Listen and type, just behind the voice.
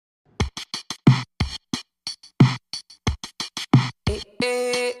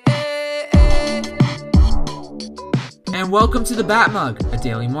and welcome to the Bat Mug, a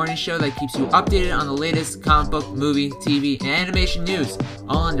daily morning show that keeps you updated on the latest comic book, movie, TV, and animation news,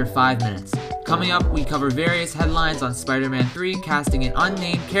 all under 5 minutes. Coming up, we cover various headlines on Spider-Man 3 casting an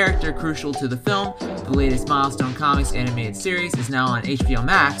unnamed character crucial to the film, the latest Milestone Comics animated series is now on HBO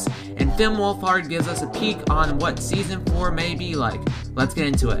Max, and Finn Wolfhard gives us a peek on what Season 4 may be like. Let's get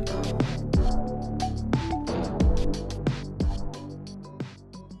into it.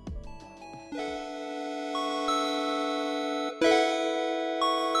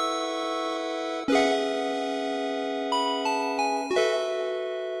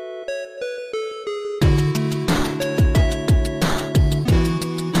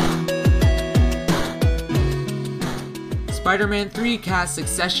 Spider-Man 3 casts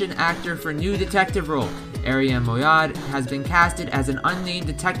Succession actor for new detective role. Ariane Moayed has been casted as an unnamed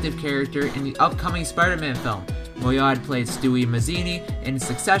detective character in the upcoming Spider-Man film. Moayed played Stewie Mazzini in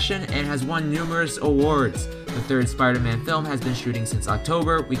Succession and has won numerous awards. The third Spider-Man film has been shooting since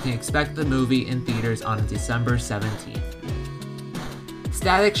October. We can expect the movie in theaters on December 17th.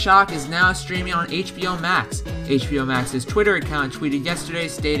 Static Shock is now streaming on HBO Max. HBO Max's Twitter account tweeted yesterday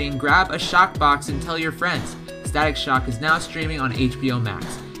stating, "Grab a shock box and tell your friends." Static Shock is now streaming on HBO Max.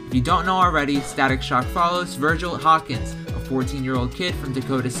 If you don't know already, Static Shock follows Virgil Hawkins, a 14-year-old kid from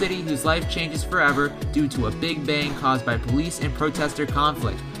Dakota City whose life changes forever due to a big bang caused by police and protester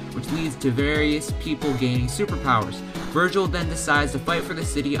conflict, which leads to various people gaining superpowers. Virgil then decides to fight for the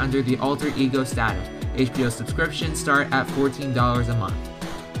city under the alter ego status. HBO subscriptions start at $14 a month.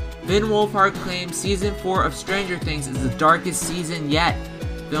 Finn Wolfhard claims Season 4 of Stranger Things is the darkest season yet.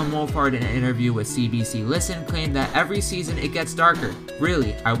 Finn Wolfhard, in an interview with CBC Listen, claimed that every season it gets darker.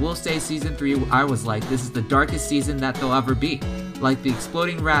 Really, I will say Season 3 I was like, this is the darkest season that there'll ever be. Like the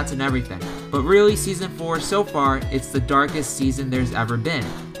exploding rats and everything. But really, Season 4 so far, it's the darkest season there's ever been.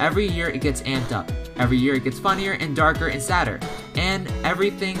 Every year it gets amped up. Every year it gets funnier and darker and sadder. And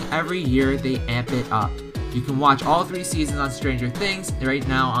every year they amp it up. You can watch all 3 seasons on Stranger Things right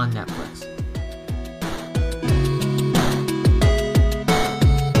now on Netflix.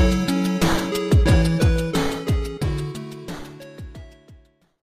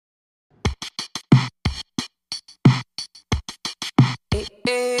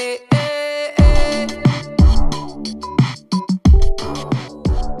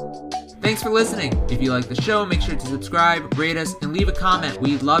 Thanks for listening. If you like the show, make sure to subscribe, rate us, and leave a comment.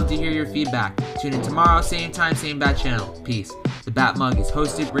 We'd love to hear your feedback. Tune in tomorrow, same time, same bat channel. Peace. The Bat Mug is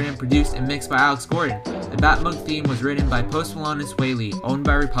hosted, written, produced, and mixed by Alex Gordon. The Bat Mug theme was written by Post Malone and Sway Lee, owned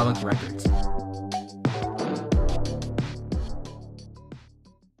by Republic Records.